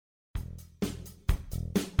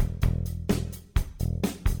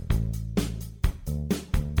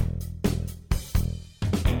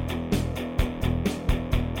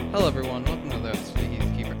Hello, everyone. Welcome to the He's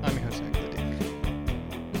Keeper. I'm your host, Zach the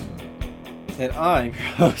Duke. And I'm your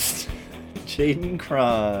host, Jaden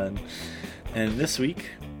Cron. And this week,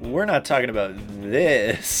 we're not talking about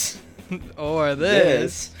this. Or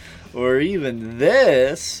this. Or even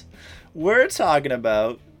this. We're talking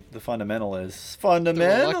about the fundamentalist.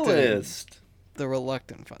 The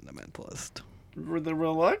reluctant fundamentalist. The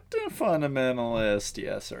reluctant fundamentalist.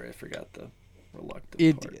 Yeah, sorry, I forgot the reluctant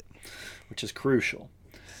Idiot. part. Which is crucial.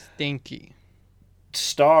 Stinky.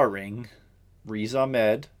 Starring Riz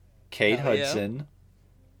Ahmed, Kate Hudson.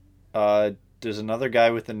 Yeah. There's another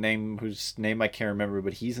guy with a name whose name I can't remember,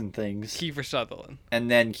 but he's in things. Kiefer Sutherland.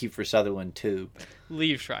 And then Kiefer Sutherland too.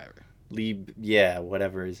 Liev Schreiber.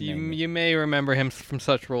 Whatever his name is. You may remember him from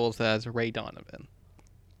such roles as Ray Donovan.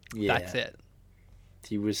 Yeah. That's it.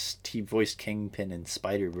 He voiced Kingpin in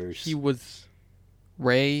Spider-Verse. He was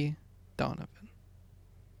Ray Donovan.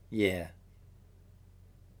 Yeah.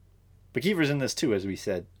 But Kiefer's in this too, as we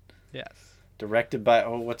said. Yes. Directed by,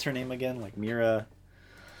 what's her name again? Like Mira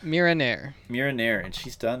Nair. Mira Nair, and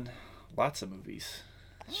she's done lots of movies.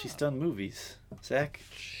 She's done movies. Zach?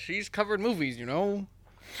 She's covered movies, you know.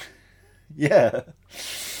 Yeah.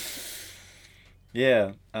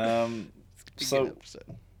 Yeah. So,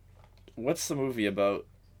 episode. What's the movie about?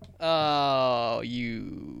 Oh,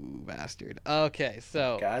 you bastard. Okay,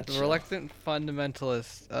 so Gotcha. The Reluctant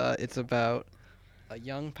Fundamentalist, it's about a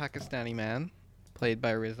young Pakistani man played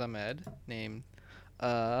by Riz Ahmed named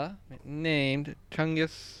Chungus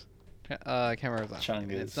Khan.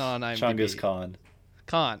 It's not on IMDb. Chungus Khan.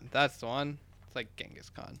 Khan, that's the one. It's like Genghis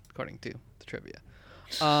Khan, according to the trivia.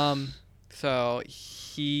 So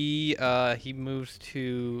he moves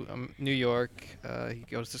to New York. He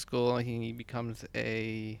goes to school. He becomes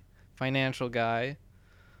a financial guy.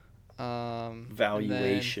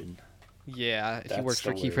 Valuation. He That's works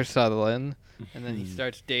for the Kiefer word. Sutherland, and then he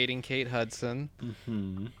starts dating Kate Hudson.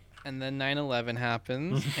 Mm-hmm. And then 9/11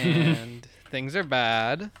 happens, and things are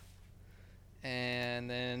bad. And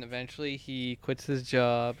then eventually he quits his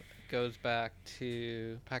job, goes back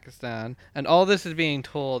to Pakistan, and all this is being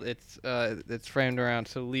told. It's framed around.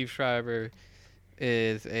 So Liev Schreiber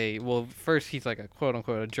is first he's like a quote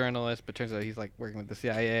unquote a journalist, but turns out he's like working with the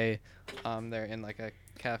CIA. They're in like a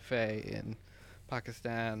cafe in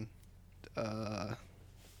Pakistan. Have a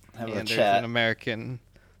and there's chat. an American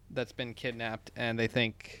that's been kidnapped, and they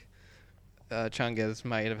think Chungus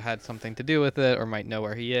might have had something to do with it, or might know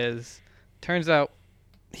where he is. Turns out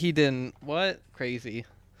he didn't. What? Crazy.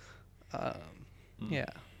 Yeah.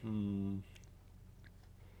 Mm.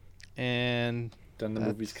 And Then the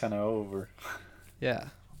movie's kind of over yeah.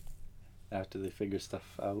 after they figure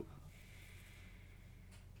stuff out.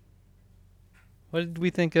 What did we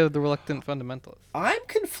think of The Reluctant Fundamentalist? I'm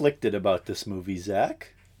conflicted about this movie,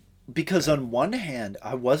 Zach, because on one hand,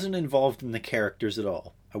 I wasn't involved in the characters at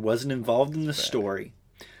all. I wasn't involved in the story.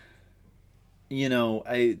 You know,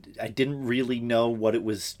 I didn't really know what it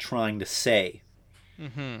was trying to say.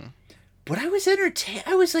 Mm-hmm. But I was entertained.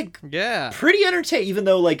 I was like, pretty entertained, even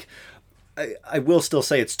though like I will still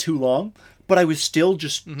say it's too long. But I was still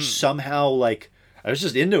just somehow like I was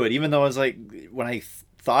just into it, even though I was like when I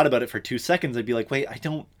thought about it for 2 seconds, I'd be like, wait,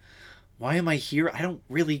 why am I here? I don't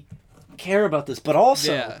really care about this. But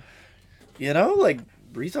also, you know, like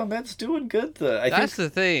Riz Ahmed's doing good. That's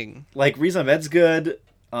the thing. Like Riz Ahmed's good.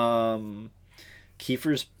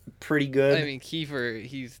 Kiefer's pretty good. I mean, Kiefer,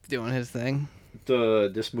 he's doing his thing.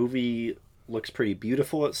 This movie looks pretty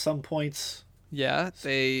beautiful at some points. Yeah,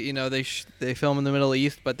 they film in the Middle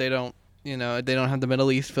East, but they don't have the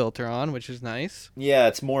Middle East filter on, which is nice. Yeah,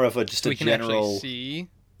 it's more of a general see.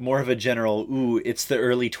 More of a general, ooh, it's the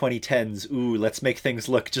early 2010s. Ooh, let's make things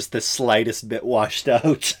look just the slightest bit washed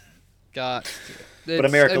out. But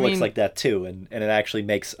America looks like that too, and it actually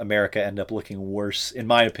makes America end up looking worse, in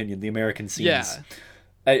my opinion. The American scenes. Yeah.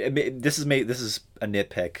 This is a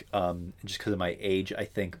nitpick, just because of my age, I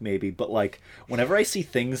think maybe. But like, whenever I see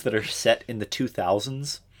things that are set in the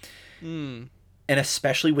 2000s, and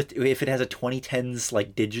especially if it has a 2010s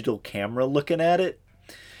like digital camera looking at it,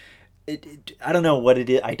 I don't know what it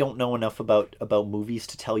is. I don't know enough about movies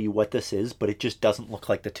to tell you what this is, but it just doesn't look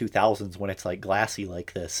like the 2000s when it's like glassy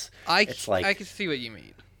like this. I can see what you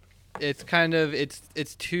mean. It's kind of it's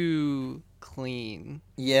too clean.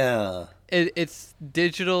 Yeah. It's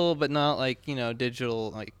digital, but not like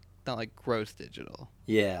digital, like not like gross digital.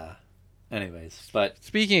 Yeah. Anyways, but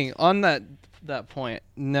speaking on that point,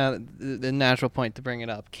 now the natural point to bring it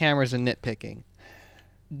up, cameras and nitpicking.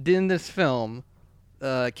 In this film,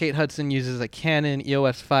 Kate Hudson uses a Canon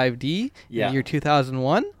EOS 5D in the year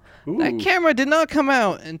 2001. Ooh. That camera did not come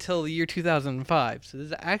out until the year 2005, so this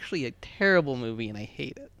is actually a terrible movie, and I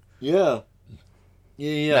hate it. Yeah.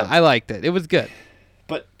 Yeah. No, I liked it. It was good.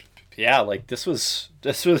 But yeah, like this was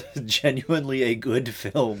genuinely a good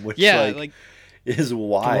film, which is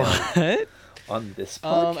wild. What? On this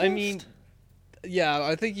podcast. I mean, yeah,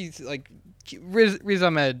 I think he's like Riz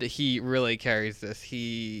Ahmed. He really carries this.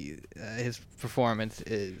 His performance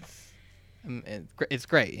is it's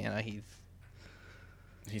great. You know,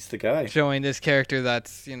 he's the guy showing this character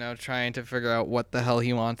that's trying to figure out what the hell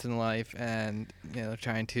he wants in life, and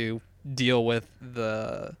trying to deal with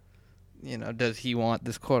the does he want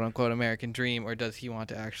this quote unquote American dream, or does he want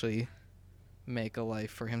to actually make a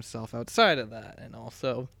life for himself outside of that, and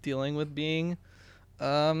also dealing with being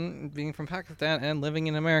from Pakistan and living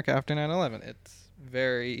in America after 9/11.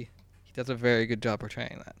 He does a very good job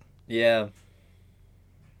portraying that. Yeah.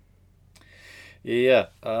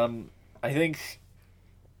 I think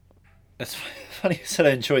it's funny you said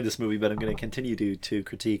I enjoyed this movie, but I'm going to continue to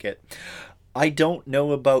critique it. I don't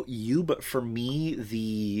know about you, but for me,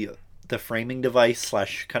 the framing device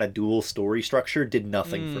 / kind of dual story structure did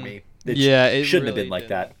nothing for me. It shouldn't have been like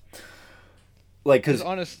that. Like,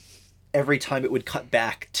 because every time it would cut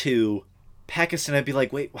back to Pakistan, I'd be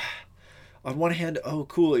like, wait, on one hand, oh,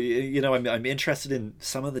 cool, I'm interested in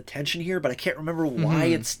some of the tension here, but I can't remember why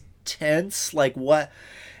it's tense, like what,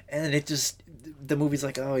 and the movie's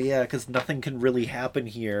like, oh yeah, because nothing can really happen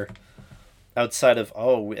here outside of,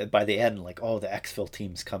 by the end, like, the exfil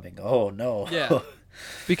team's coming, oh no. Yeah.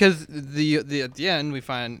 Because at the end we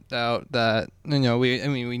find out that we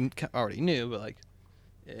already knew, but like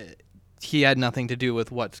he had nothing to do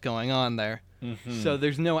with what's going on there. Mm-hmm. So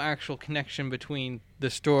there's no actual connection between the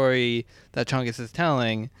story that Chungus is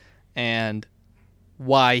telling and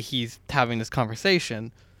why he's having this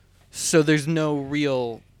conversation. So there's no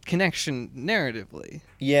real connection narratively.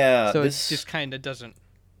 Yeah. So it just kind of doesn't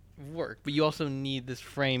work. But you also need this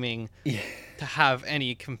framing to have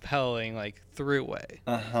any compelling throughway.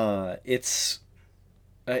 It's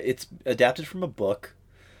adapted from a book.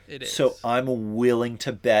 It is. So I'm willing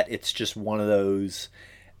to bet it's just one of those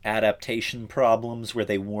adaptation problems where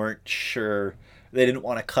they weren't sure, they didn't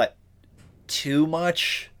want to cut too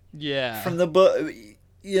much from the book.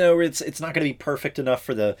 It's not going to be perfect enough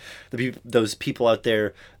for those people out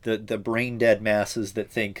there, the brain dead masses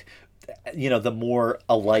that think the more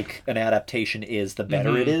alike an adaptation is, the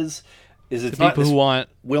better it is. It's the people who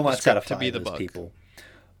will not satisfy to be the those book. people.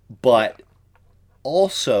 But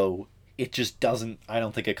also, it just doesn't. I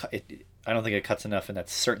don't think it cuts enough, and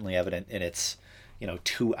that's certainly evident in its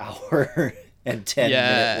 2 hour and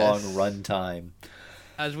 10-minute long runtime.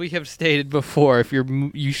 As we have stated before, if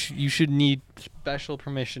you should need special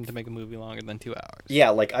permission to make a movie longer than 2 hours. Yeah,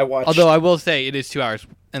 like I watched. Although I will say it is 2 hours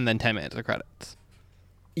and then 10 minutes of credits.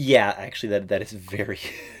 Yeah, actually, that is very,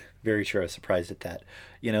 very true. I was surprised at that.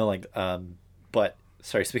 But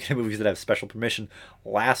sorry. Speaking of movies that have special permission,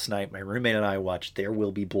 last night my roommate and I watched There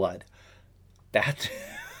Will Be Blood.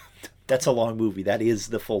 That's a long movie. That is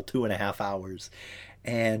the full 2.5 hours,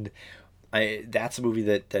 and that's a movie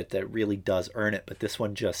that really does earn it. But this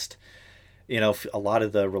one just, a lot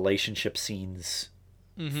of the relationship scenes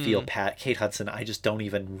feel Kate Hudson. I just don't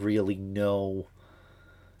even really know.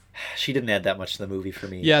 She didn't add that much to the movie for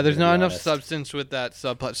me. Yeah, there's not enough substance with that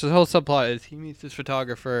subplot. So the whole subplot is he meets this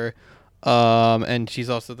photographer, and she's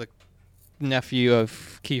also the nephew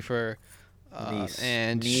of Kiefer.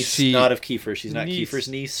 Niece, not of Kiefer. She's not Kiefer's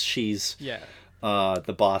niece. She's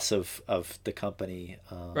the boss of the company.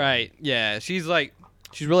 Right. Yeah. She's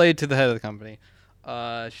related to the head of the company.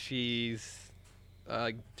 She's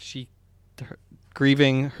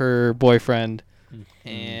grieving her boyfriend,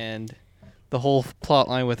 and the whole plot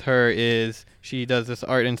line with her is she does this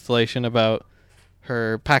art installation about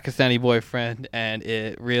her Pakistani boyfriend, and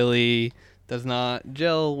it really does not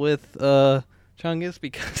gel with Chungus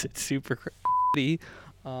because it's super crazy.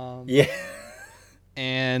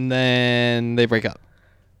 And then they break up.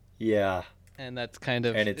 Yeah. And that's kind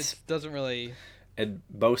of, it doesn't really. And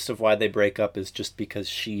most of why they break up is just because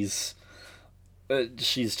she's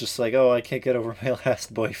just like, I can't get over my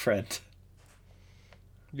last boyfriend.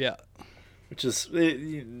 Yeah. Which is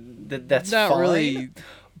that's not fine, really,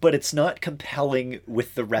 but it's not compelling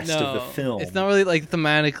with the rest of the film. It's not really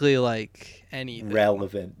thematically anything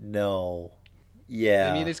relevant. No.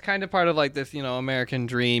 Yeah. I mean, it's kind of part of this, American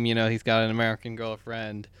dream. He's got an American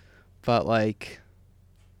girlfriend, but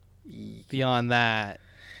beyond that.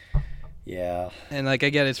 Yeah. And I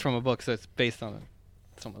get it's from a book, so it's based on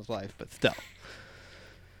someone's life, but still.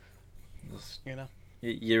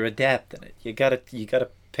 You're adapting it. You gotta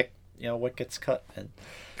pick. What gets cut, and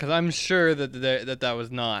because I'm sure that was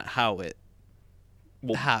not how it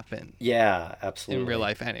happened. Yeah, absolutely. In real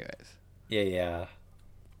life, anyways. Yeah.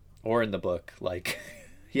 or in the book. Like,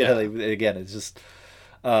 yeah, again, it's just.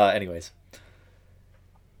 Anyways.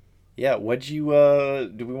 Yeah, what'd you,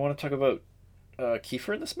 do we want to talk about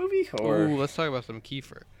Kiefer in this movie? Or Ooh, let's talk about some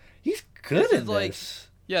Kiefer. He's good This in is like- this.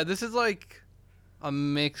 Yeah, this is like a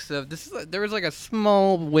mix of there was like a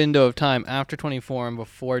small window of time after 24 and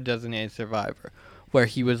before Designated Survivor where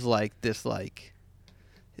he was like this like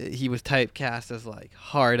he was typecast as like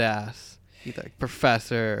hard ass, either like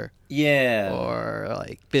professor Yeah. or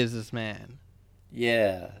like businessman.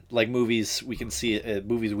 Yeah. Like movies we can see,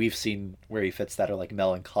 movies we've seen where he fits that are like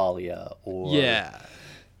Melancholia or... Yeah.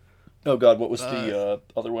 Oh god, what was the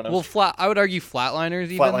other one? I would argue Flatliners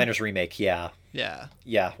even. Flatliners remake, yeah. Yeah.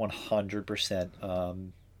 Yeah,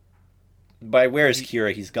 100%. By Where's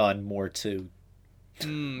Kira, he's gone more to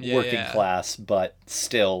working class, but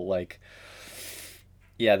still, like,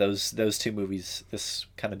 yeah, those two movies, this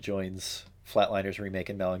kind of joins Flatliners remake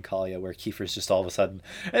and Melancholia, where Kiefer's just all of a sudden,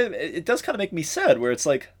 and it does kind of make me sad, where it's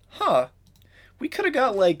like, we could have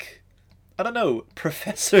got, like, I don't know,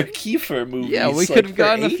 Professor Kiefer movies. Yeah, we could have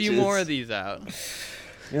gotten a few more of these out.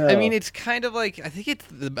 Yeah. I mean, it's kind of like, I think it's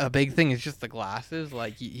a big thing is just the glasses.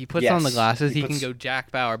 Like, he puts on the glasses, he can go Jack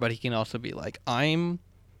Bauer, but he can also be like, I'm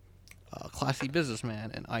a classy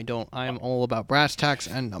businessman, and I'm all about brass tacks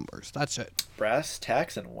and numbers. That's it. Brass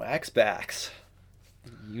tacks and wax backs.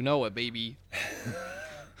 You know it, baby.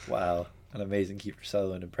 Wow. An amazing Kiefer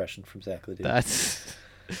Sutherland impression from Zach LaDue. That's,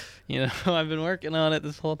 I've been working on it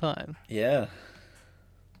this whole time. Yeah.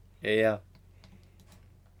 Yeah.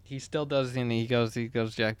 He still does, and he goes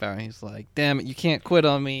Jack Bauer, and he's like, damn it, you can't quit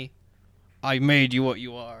on me. I made you what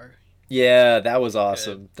you are. Yeah, that was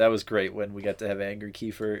awesome. Good. That was great when we got to have Angry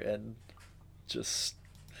Kiefer and just...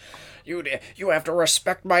 You have to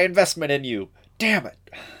respect my investment in you. Damn it.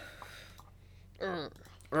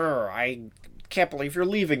 I can't believe you're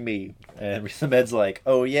leaving me. And Riz Ahmed's like,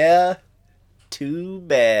 oh yeah? Too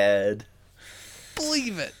bad.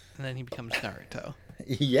 Believe it. And then he becomes Naruto.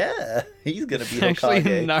 Yeah, he's gonna be actually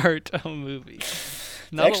Hokage. A Naruto movie.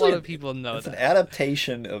 Not a lot of people know it's that. It's an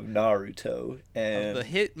adaptation of Naruto and of the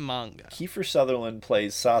hit manga. Kiefer Sutherland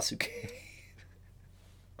plays Sasuke.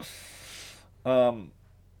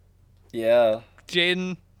 Yeah.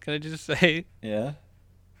 Jaden, can I just say? Yeah.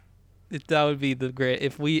 That would be the great.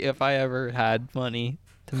 If I ever had money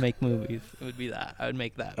to make movies, it would be that. I would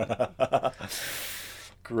make that.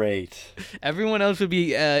 Great. Everyone else would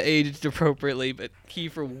be aged appropriately, but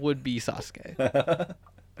Kiefer would be Sasuke.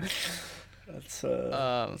 That's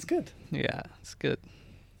good. Yeah, it's good.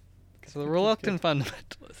 So the reluctant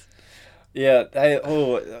fundamentalist. Yeah.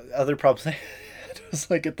 Other problems. It was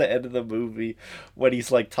like at the end of the movie when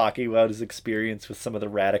he's like talking about his experience with some of the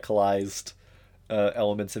radicalized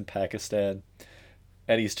elements in Pakistan,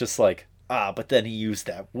 and he's just like, but then he used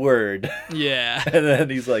that word. Yeah. And then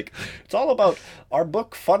he's like, it's all about our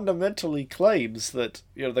book fundamentally claims that,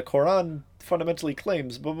 the Quran fundamentally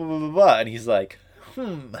claims blah, blah, blah, blah, blah. And he's like,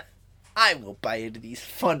 I will buy into these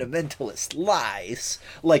fundamentalist lies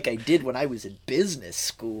like I did when I was in business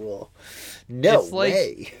school. No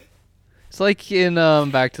way. It's like in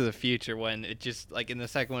Back to the Future when it just, like in the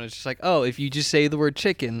second one, it's just like, oh, if you just say the word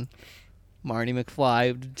chicken, Marty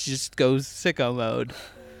McFly just goes sicko mode.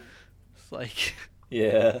 Like,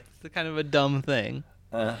 yeah, it's kind of a dumb thing.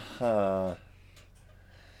 Yeah,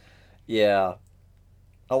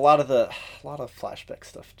 a lot of flashback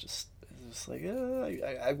stuff just like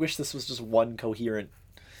I wish this was just one coherent.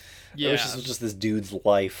 Yeah, I wish this was just this dude's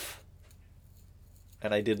life,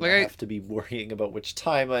 and I didn't have to be worrying about which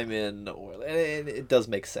time I'm in, or and it does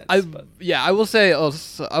make sense. I will say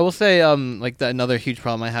like another huge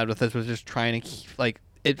problem I had with this was just trying to keep, like,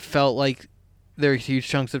 it felt like there are huge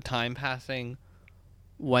chunks of time passing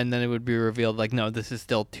when then it would be revealed, like, no, this is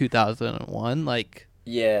still 2001. Like,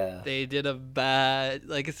 yeah, they did a bad,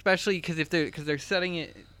 like, especially because they're setting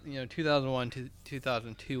it, 2001 to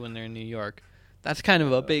 2002 when they're in New York. That's kind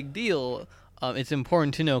of a big deal. It's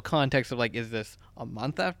important to know context of, like, is this a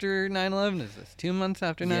month after 9/11? Is this 2 months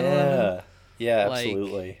after 9/11? Yeah, like,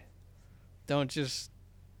 absolutely. Don't just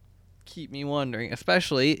keep me wondering,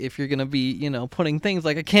 especially if you're gonna be, putting things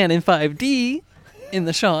like a Canon 5D in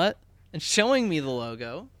the shot and showing me the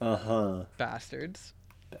logo. Bastards.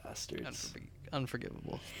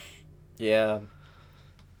 Unforgivable. Yeah,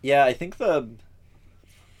 I think I'm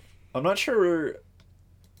not sure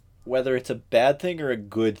whether it's a bad thing or a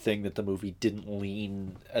good thing that the movie didn't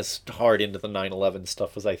lean as hard into the 9/11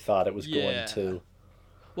 stuff as I thought it was going to.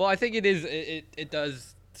 Well, I think it is. It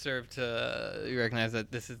does serve to recognize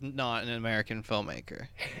that this is not an American filmmaker.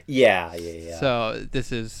 Yeah. So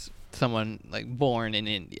this is someone, like, born in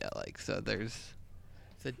India, like, so it's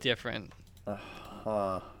a different.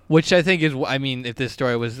 Which I think is, I mean, if this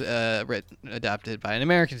story was adapted by an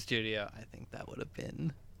American studio, I think that would have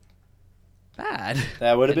been bad.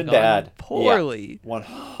 That would have And been gone bad. Poorly. Yeah,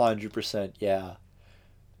 100%. Yeah,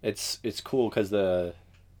 it's cool because the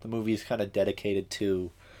movie is kind of dedicated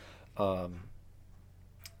to,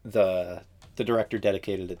 the director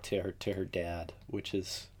dedicated it to her dad, which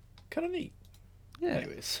is kind of neat. Yeah.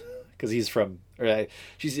 Anyways, because he's from, or it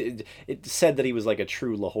said that he was like a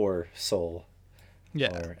true Lahore soul.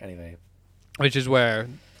 Yeah. Or anyway. Which is where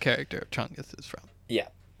character Chungus is from. Yeah,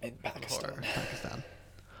 in Pakistan. Lahore, Pakistan.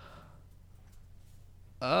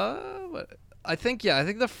 I think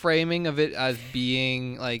the framing of it as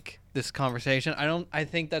being like this conversation, I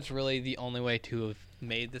think that's really the only way to have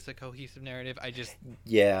made this a cohesive narrative. I just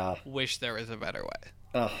wish there was a better way.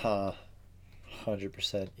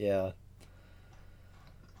 100%. Yeah.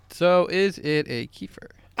 So is it a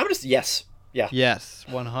Kiefer? I'm just yes. Yeah. Yes,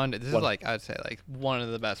 100. This is like, I would say, like one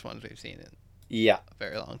of the best ones we've seen in a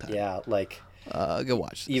very long time. Yeah, like go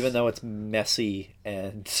watch this. Even though it's messy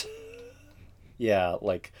and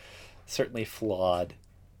like certainly flawed,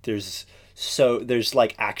 there's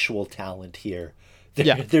like actual talent here.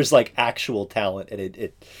 There's like actual talent, and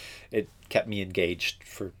it kept me engaged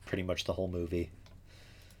for pretty much the whole movie.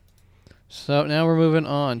 So now we're moving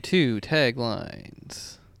on to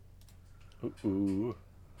taglines. Ooh.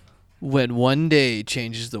 When one day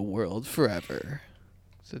changes the world forever.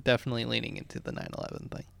 So definitely leaning into the 9/11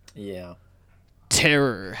 thing. Yeah.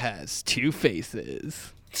 Terror has two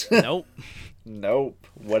faces. Nope. Nope.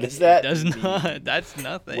 What is that? It does not. That's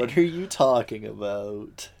nothing. What are you talking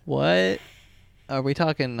about? What? Are we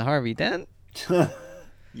talking Harvey Dent?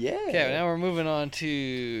 Yeah. Okay, now we're moving on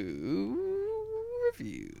to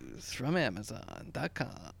reviews from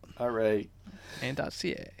Amazon.com. All right. And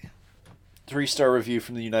 .ca. 3-star review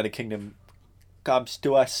from the United Kingdom comes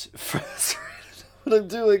to us. What I'm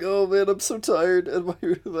doing? Oh man, I'm so tired, and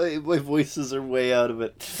my voices are way out of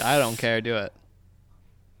it. I don't care. Do it.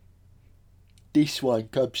 This one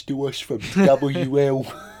comes to us from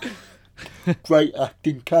WL. Great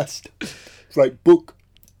acting cast. Great book.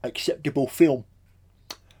 Acceptable film.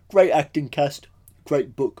 Great acting cast.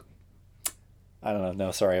 Great book. I don't know.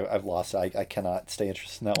 No, sorry. I've lost it. I cannot stay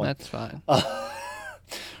interested in that one. That's fine.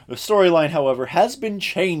 The storyline, however, has been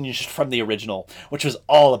changed from the original, which was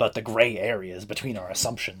all about the gray areas between our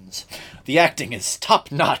assumptions. The acting is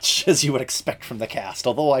top-notch, as you would expect from the cast,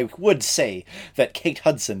 although I would say that Kate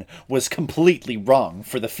Hudson was completely wrong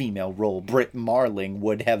for the female role. Britt Marling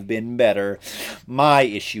would have been better. My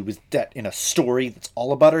issue is that in a story that's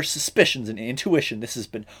all about our suspicions and intuition, this has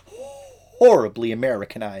been horribly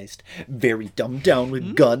Americanized, very dumbed down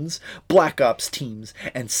with guns, black ops teams,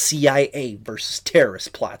 and CIA versus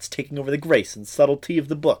terrorist plots taking over the grace and subtlety of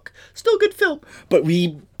the book. Still good film, but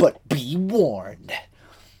be warned.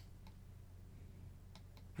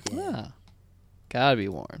 Yeah. Gotta be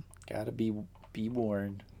warned. Gotta be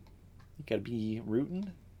warned. You gotta be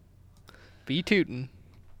rootin'. Be tootin'.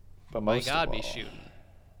 But most My God, of all, be shootin'.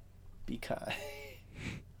 Be kind.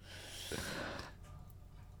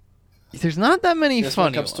 There's not that many This funny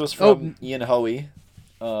one comes to us ones. from Ian Hoey.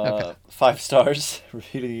 Okay. 5 stars.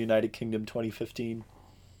 Reviewed in the United Kingdom 2015.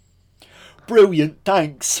 Brilliant,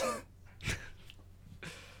 thanks.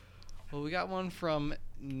 Well, we got one from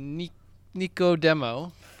Nico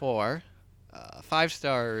Demo for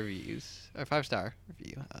 5-star reviews. Or 5-star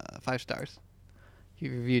review. 5 stars. He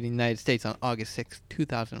reviewed in the United States on August 6th,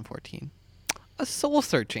 2014. A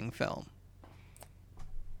soul-searching film.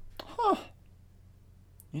 Huh.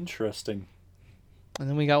 Interesting. And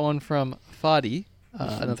then we got one from Fadi,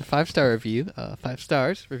 another 5-star review, 5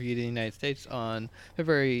 stars, reviewed in the United States on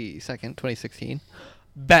February 2nd, 2016.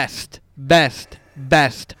 Best,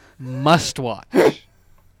 must watch.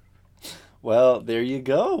 Well, there you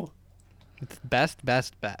go. It's best.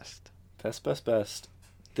 Best.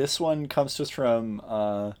 This one comes to us from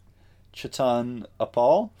Chetan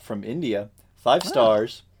Apal from India. 5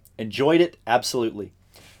 stars. Enjoyed it, absolutely.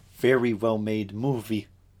 Very well made movie.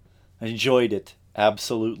 Enjoyed it,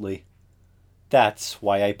 absolutely. That's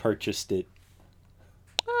why I purchased it.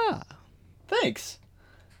 Ah, Thanks.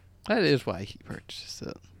 that is why he purchased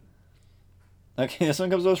it. Okay, this one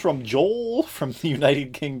comes to us from Joel from the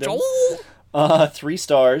United Kingdom. Joel? 3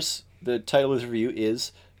 stars. The title of his review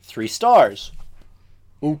is 3 stars.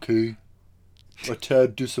 Okay. A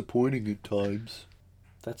tad disappointing at times.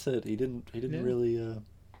 That's it. He didn't really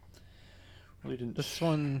didn't. This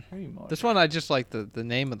one, very much. this one, I just like the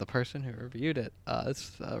name of the person who reviewed it.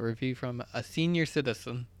 It's a review from a senior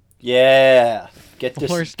citizen. Yeah. Get the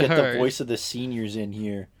 4 stars. voice of the seniors in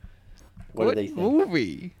here. What do they think?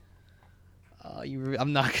 Movie?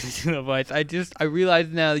 I'm not gonna do a voice. I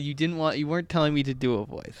realized now you weren't telling me to do a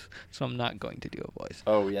voice, so I'm not going to do a voice.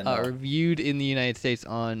 Oh yeah. No. Reviewed in the United States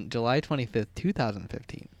on July 25th,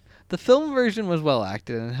 2015. The film version was well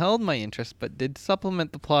acted and held my interest, but did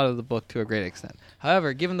supplement the plot of the book to a great extent.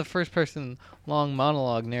 However, given the first-person long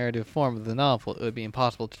monologue narrative form of the novel, it would be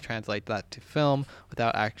impossible to translate that to film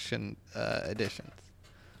without action additions.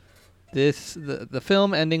 The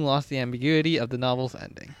film ending lost the ambiguity of the novel's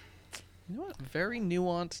ending. You know what? Very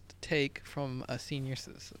nuanced take from a senior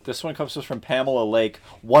citizen. This one comes to us from Pamela Lake.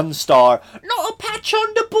 1 star. Not a patch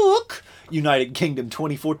on the book. United Kingdom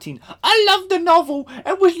 2014. I loved the novel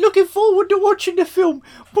and was looking forward to watching the film,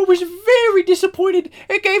 but was very disappointed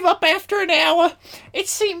it gave up after an hour. It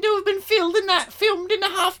seemed to have been filmed in the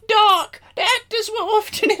half dark. The actors were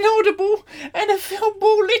often inaudible, and the film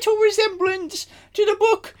bore little resemblance to the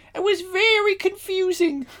book and was very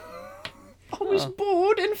confusing. I was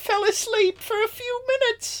bored and fell asleep for a few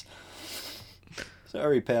minutes.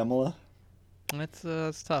 Sorry, Pamela.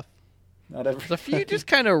 That's tough. Not every. There's a few just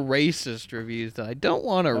kind of racist reviews that I don't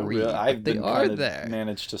want to read. I've they been are kinda there.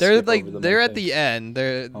 Managed to they're skip like over them, they're I at think. the end.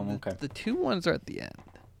 Okay. The 2 ones are at the end.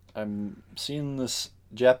 I'm seeing this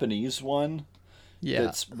Japanese one. Yeah.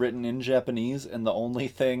 That's written in Japanese, and the only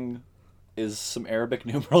thing is some Arabic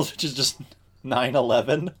numerals, which is just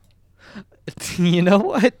 9/11. You know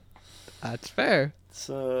what? That's fair. It's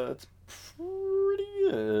pretty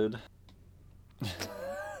good.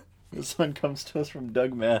 This one comes to us from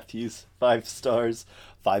Doug Matthews. 5 stars.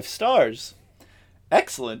 5 stars.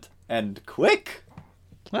 Excellent and quick.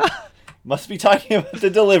 Must be talking about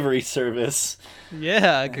the delivery service.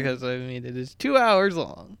 Yeah, because I mean it is 2 hours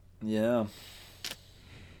long. Yeah.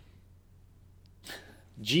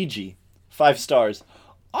 Gigi. 5 stars.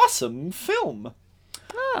 Awesome film.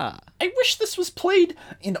 I wish this was played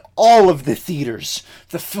in all of the theaters.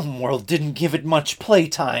 The film world didn't give it much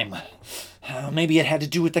playtime. Maybe it had to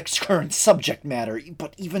do with its current subject matter,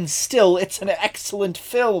 but even still, it's an excellent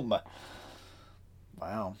film.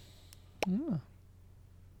 Wow. Yeah.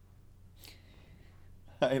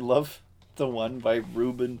 I love the one by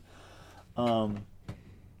Ruben, by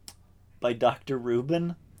Dr.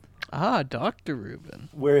 Ruben. Dr. Ruben.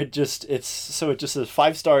 Where it just says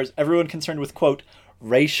 5 stars, everyone concerned with, quote,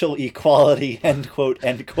 racial equality, end quote,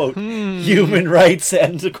 human rights,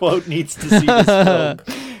 end quote, needs to see this film.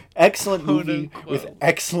 Excellent movie with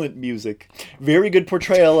excellent music. Very good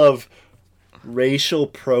portrayal of racial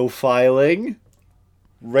profiling,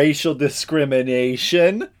 racial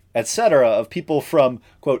discrimination, etc. of people from,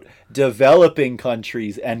 quote, developing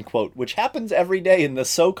countries, end quote, which happens every day in the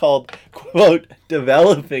so-called, quote,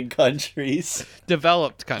 developing countries.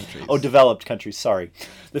 Developed countries. Oh, developed countries, sorry.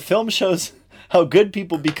 The film shows how good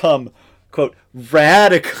people become, quote,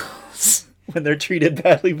 radicals when they're treated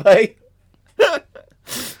badly by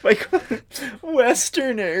quote,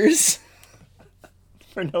 Westerners.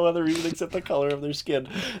 For no other reason except the color of their skin.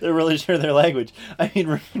 They're really sure their language. I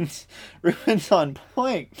mean, Ruben's on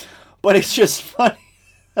point, but it's just funny.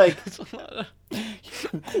 Like,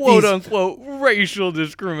 quote unquote racial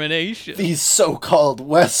discrimination. These so-called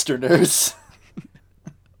Westerners.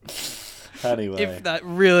 Anyway. If that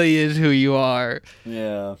really is who you are.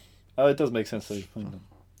 Yeah. Oh, it does make sense that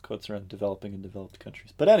quotes around developing and developed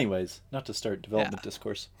countries. But anyways, not to start development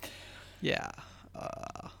discourse. Yeah.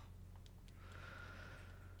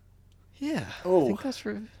 Yeah. Oh. I think that's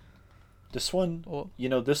for... This one,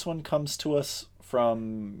 this one comes to us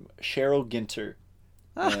from Cheryl Ginter.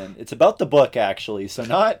 And it's about the book, actually. So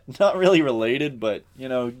not really related, but,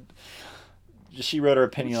 she wrote her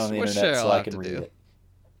opinion on the internet so I can read it.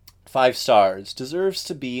 5 stars. Deserves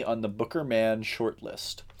to be on the Booker Man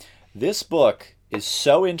shortlist. This book is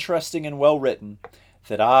so interesting and well written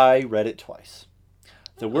that I read it twice.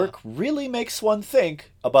 The work really makes one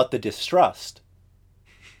think about the distrust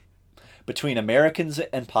between Americans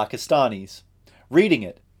and Pakistanis. Reading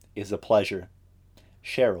it is a pleasure.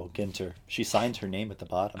 Cheryl Ginter. She signs her name at the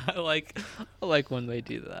bottom. I like when they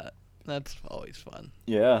do that. That's always fun.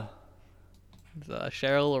 Yeah. It's a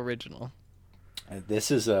Cheryl original.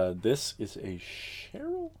 This is a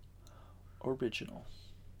Cheryl original.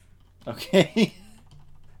 Okay.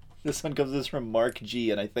 This one comes from Mark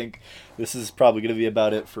G, and I think this is probably going to be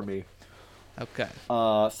about it for me. Okay.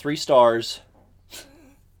 3 stars.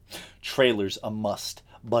 Trailers a must.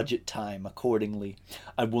 budget time accordingly.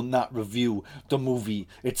 I will not review the movie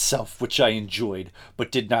itself, which I enjoyed,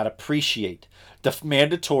 but did not appreciate. The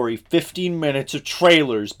mandatory 15 minutes of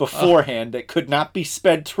trailers beforehand that could not be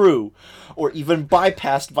sped through, or even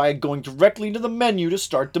bypassed via going directly to the menu to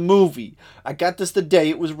start the movie. I got this the day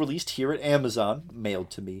it was released here at Amazon, mailed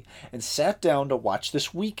to me, and sat down to watch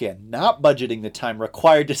this weekend, not budgeting the time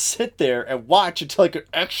required to sit there and watch until I could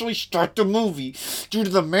actually start the movie due to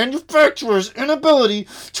the manufacturer's inability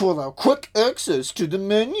to allow quick access to the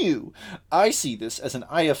menu. I see this as an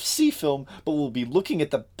IFC film, but will be looking at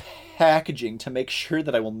the packaging to make sure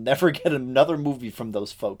that I will never get another movie from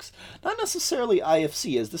those folks. Not necessarily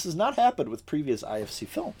IFC, as this has not happened with previous IFC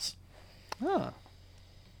films. Huh.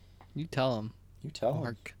 You tell him. You tell him.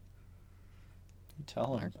 Mark. You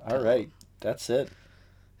tell him. Mark, All right. That's it.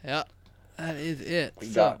 Yeah. That is it. We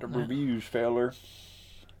got the reviews, feller.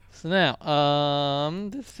 So now,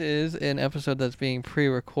 this is an episode that's being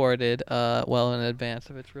pre-recorded well in advance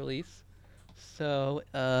of its release. So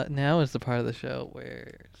now is the part of the show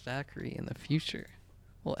where Zachary in the future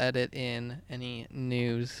will edit in any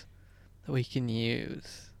news that we can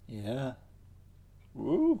use. Yeah.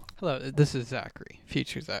 Woo. Hello, this is Zachary,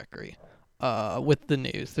 future Zachary, with the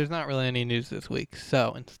news. There's not really any news this week,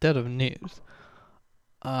 so instead of news,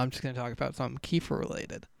 I'm just going to talk about something Kiefer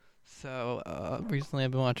related. So recently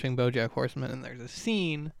I've been watching BoJack Horseman, and there's a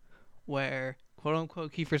scene where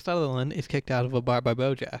quote-unquote Kiefer Sutherland is kicked out of a bar by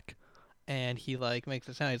BoJack. And he, makes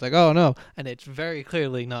a sound. He's like, oh, no. And it's very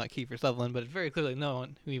clearly not Kiefer Sutherland, but it's very clearly no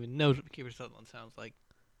one who even knows what Kiefer Sutherland sounds like.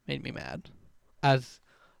 Made me mad. As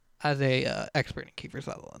a expert in Kiefer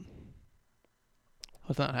Sutherland. I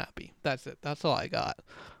was not happy. That's it. That's all I got.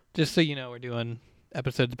 Just so you know, we're doing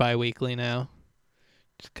episodes bi-weekly now.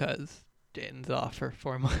 Just because Jaden's off for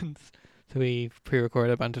 4 months. So we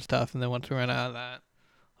pre-record a bunch of stuff, and then once we run out of that,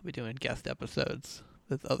 I'll be doing guest episodes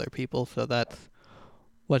with other people. So that's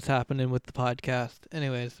what's happening with the podcast.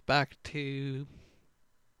 Anyways, back to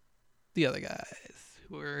the other guys,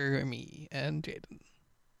 who are me and Jaden.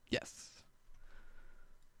 Yes.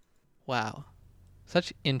 Wow.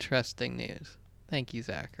 Such interesting news. Thank you,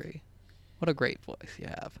 Zachary. What a great voice you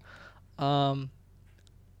have. I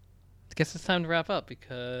guess it's time to wrap up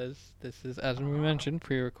because this is, as we mentioned,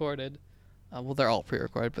 pre-recorded. Well, they're all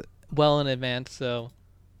pre-recorded, but well in advance, so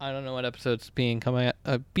I don't know what episode's coming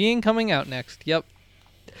out next. Yep.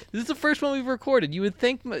 This is the first one we've recorded. You would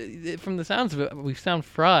think, from the sounds of it, we sound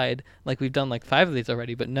fried, like we've done 5 of these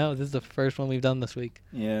already, but no, this is the first one we've done this week.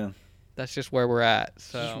 Yeah. That's just where we're at.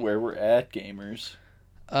 So. This is where we're at, gamers.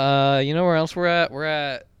 You know where else we're at? We're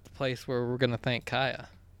at the place where we're going to thank Kaya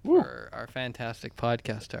for our fantastic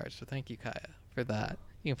podcast art. So thank you, Kaya, for that.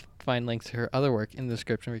 You can find links to her other work in the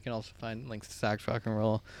description. We can also find links to Sax Rock and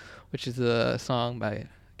Roll, which is a song by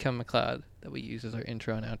Kevin MacLeod that we use as our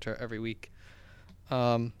intro and outro every week.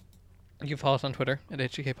 You can follow us on Twitter at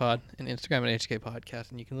HGKPod and Instagram at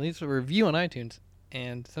HGKPodcast, and you can leave us a review on iTunes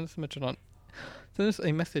and send us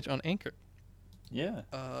a message on Anchor. Yeah.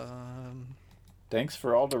 Thanks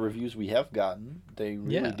for all the reviews we have gotten. They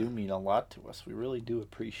really do mean a lot to us. We really do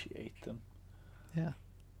appreciate them. Yeah.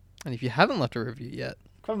 And if you haven't left a review yet,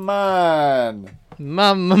 come on.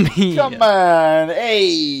 Mamma mia. Come on.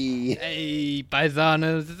 Hey. Hey,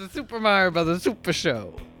 paisanos. It's a Super Mario Brothers Super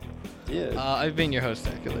Show. Yeah. I've been your host,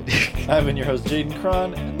 Zachary. I've been your host, Jaden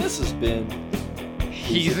Cron, and this has been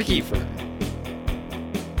He's a Kiefer.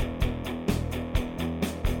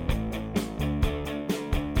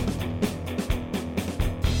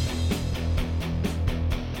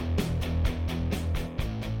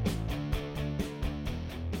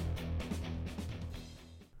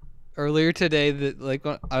 Earlier today,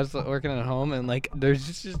 when I was working at home, and there's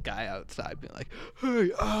just this guy outside being like,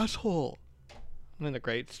 "Hey, asshole!" I'm in the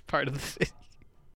great part of the city.